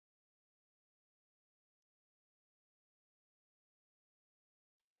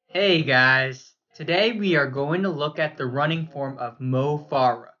Hey guys, today we are going to look at the running form of Mo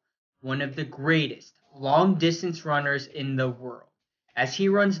Farah, one of the greatest long distance runners in the world, as he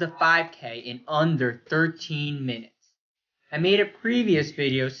runs the 5K in under 13 minutes. I made a previous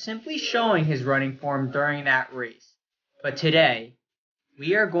video simply showing his running form during that race, but today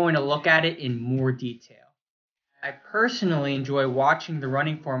we are going to look at it in more detail. I personally enjoy watching the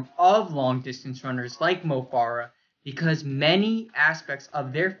running form of long distance runners like Mo Farah because many aspects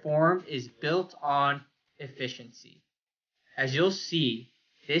of their form is built on efficiency. As you'll see,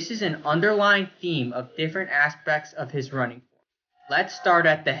 this is an underlying theme of different aspects of his running form. Let's start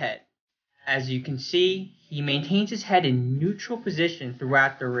at the head. As you can see, he maintains his head in neutral position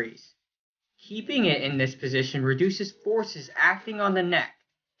throughout the race. Keeping it in this position reduces forces acting on the neck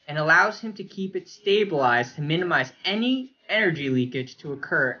and allows him to keep it stabilized to minimize any energy leakage to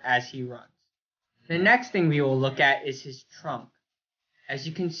occur as he runs. The next thing we will look at is his trunk. As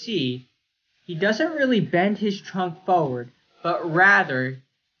you can see, he doesn't really bend his trunk forward, but rather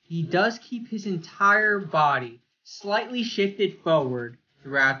he does keep his entire body slightly shifted forward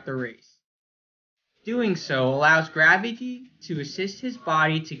throughout the race. Doing so allows gravity to assist his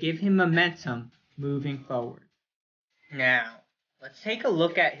body to give him momentum moving forward. Now, let's take a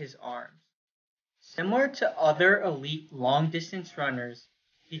look at his arms. Similar to other elite long-distance runners,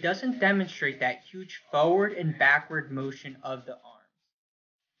 he doesn't demonstrate that huge forward and backward motion of the arms.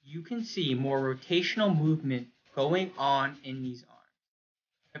 You can see more rotational movement going on in these arms.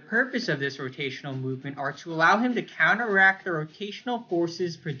 The purpose of this rotational movement are to allow him to counteract the rotational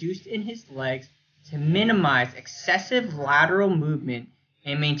forces produced in his legs to minimize excessive lateral movement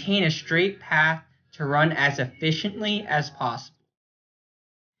and maintain a straight path to run as efficiently as possible.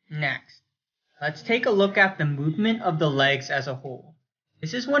 Next, let's take a look at the movement of the legs as a whole.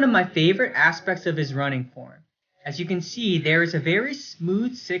 This is one of my favorite aspects of his running form. As you can see, there is a very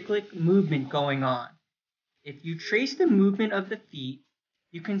smooth cyclic movement going on. If you trace the movement of the feet,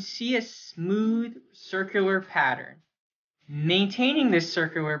 you can see a smooth circular pattern. Maintaining this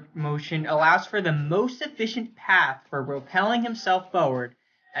circular motion allows for the most efficient path for propelling himself forward,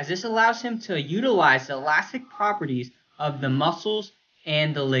 as this allows him to utilize the elastic properties of the muscles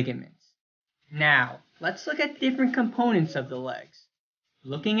and the ligaments. Now, let's look at different components of the legs.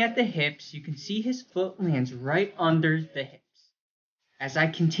 Looking at the hips, you can see his foot lands right under the hips. As I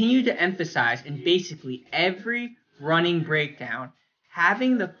continue to emphasize in basically every running breakdown,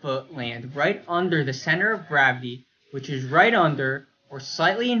 having the foot land right under the center of gravity, which is right under or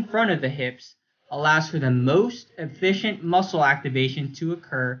slightly in front of the hips, allows for the most efficient muscle activation to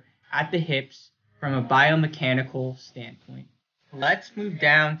occur at the hips from a biomechanical standpoint. Let's move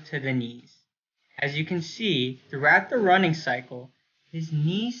down to the knees. As you can see, throughout the running cycle, his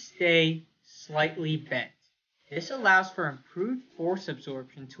knees stay slightly bent. This allows for improved force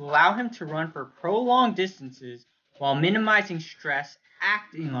absorption to allow him to run for prolonged distances while minimizing stress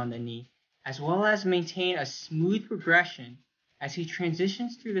acting on the knee, as well as maintain a smooth progression as he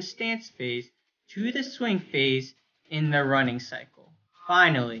transitions through the stance phase to the swing phase in the running cycle.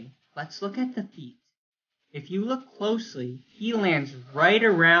 Finally, let's look at the feet. If you look closely, he lands right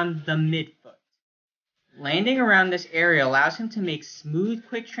around the midfoot. Landing around this area allows him to make smooth,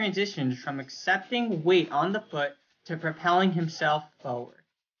 quick transitions from accepting weight on the foot to propelling himself forward.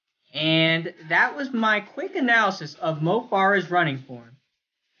 And that was my quick analysis of Mo Farah's running form.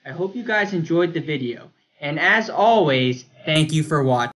 I hope you guys enjoyed the video. And as always, thank you for watching.